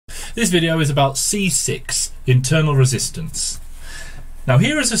This video is about C6, internal resistance. Now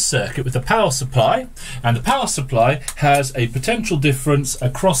here is a circuit with a power supply, and the power supply has a potential difference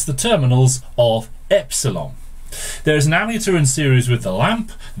across the terminals of epsilon. There is an ammeter in series with the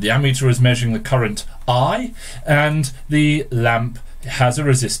lamp. The ammeter is measuring the current I, and the lamp has a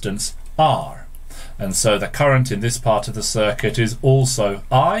resistance R. And so the current in this part of the circuit is also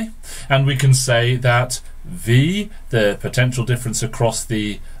I, and we can say that V, the potential difference across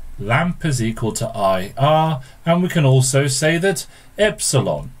the lamp, is equal to IR, and we can also say that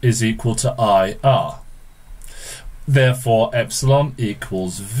epsilon is equal to IR. Therefore epsilon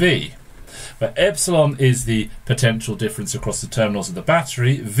equals V. But epsilon is the potential difference across the terminals of the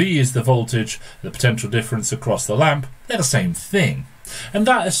battery, V is the voltage, the potential difference across the lamp. They're the same thing. And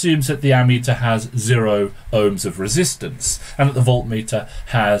that assumes that the ammeter has 0 ohms of resistance and that the voltmeter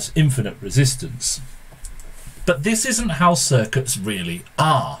has infinite resistance. But this isn't how circuits really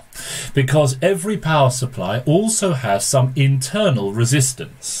are, because every power supply also has some internal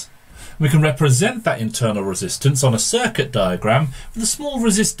resistance. We can represent that internal resistance on a circuit diagram with a small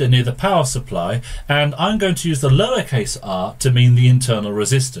resistor near the power supply, and I'm going to use the lowercase r to mean the internal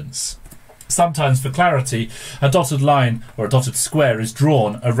resistance. Sometimes, for clarity, a dotted line or a dotted square is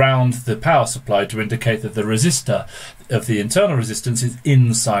drawn around the power supply to indicate that the resistor of the internal resistance is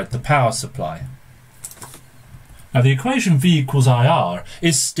inside the power supply. Now the equation V equals IR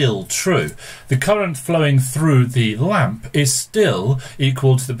is still true. The current flowing through the lamp is still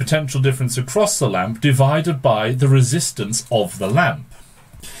equal to the potential difference across the lamp divided by the resistance of the lamp.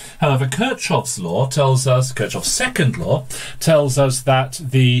 However, Kirchhoff's second law tells us that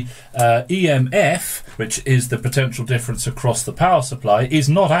the EMF, which is the potential difference across the power supply, is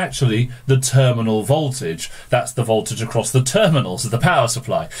not actually the terminal voltage. That's the voltage across the terminals of the power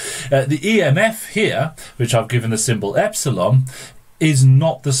supply. The EMF here, which I've given the symbol epsilon, is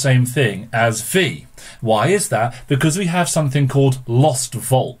not the same thing as V. Why is that? Because we have something called lost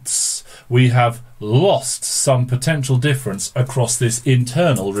volts. We have lost some potential difference across this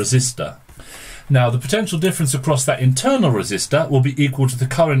internal resistor. Now the potential difference across that internal resistor will be equal to the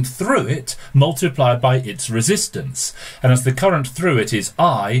current through it multiplied by its resistance. And as the current through it is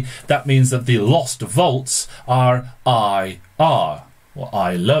I, that means that the lost volts are IR, or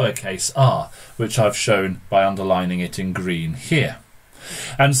I lowercase r, which I've shown by underlining it in green here.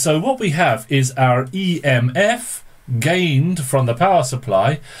 And so what we have is our EMF gained from the power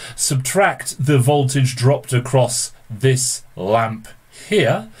supply, subtract the voltage dropped across this lamp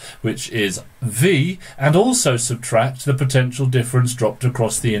here, which is V, and also subtract the potential difference dropped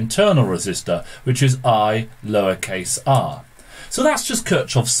across the internal resistor, which is I lowercase r. So that's just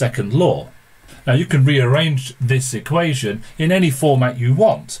Kirchhoff's second law. Now you can rearrange this equation in any format you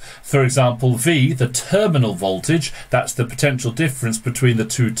want. For example, V, the terminal voltage, that's the potential difference between the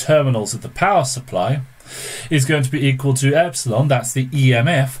two terminals of the power supply, is going to be equal to epsilon, that's the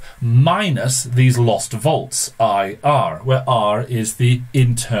EMF, minus these lost volts, IR, where R is the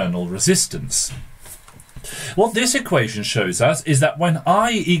internal resistance. What this equation shows us is that when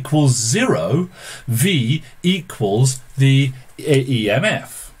I equals 0, V equals the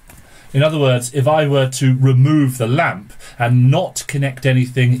EMF. In other words, if I were to remove the lamp and not connect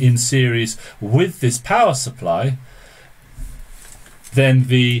anything in series with this power supply, then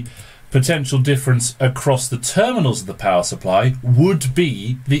the potential difference across the terminals of the power supply would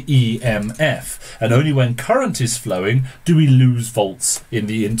be the EMF. And only when current is flowing do we lose volts in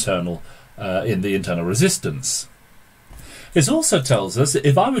the internal resistance. This also tells us that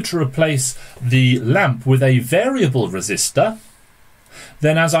if I were to replace the lamp with a variable resistor,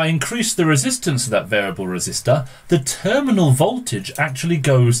 then as I increase the resistance of that variable resistor, the terminal voltage actually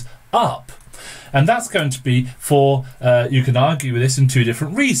goes up. And that's going to be for, you can argue with this in two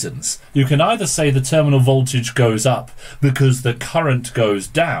different reasons. You can either say the terminal voltage goes up because the current goes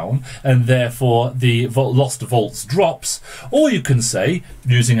down and therefore the lost volts drops, or you can say,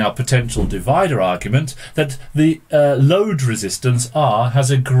 using our potential divider argument, that the load resistance R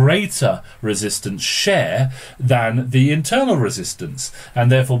has a greater resistance share than the internal resistance, and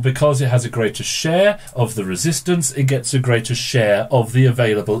therefore because it has a greater share of the resistance, it gets a greater share of the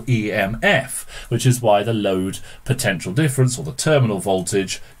available EMF, which is why the load potential difference, or the terminal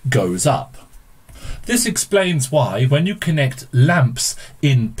voltage, goes up. This explains why when you connect lamps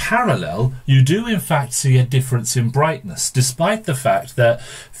in parallel, you do in fact see a difference in brightness, despite the fact that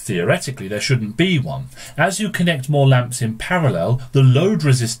theoretically there shouldn't be one. As you connect more lamps in parallel, the load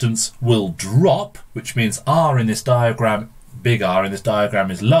resistance will drop, which means R in this diagram big R in this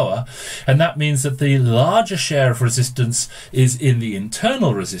diagram is lower, and that means that the larger share of resistance is in the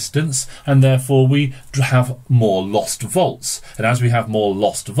internal resistance, and therefore we have more lost volts. And as we have more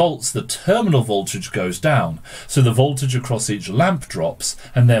lost volts, the terminal voltage goes down, so the voltage across each lamp drops,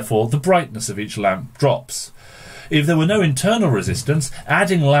 and therefore the brightness of each lamp drops. If there were no internal resistance,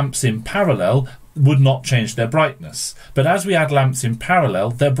 adding lamps in parallel would not change their brightness. But as we add lamps in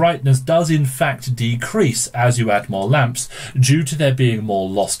parallel, their brightness does in fact decrease as you add more lamps, due to there being more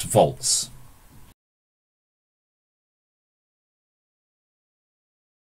lost volts.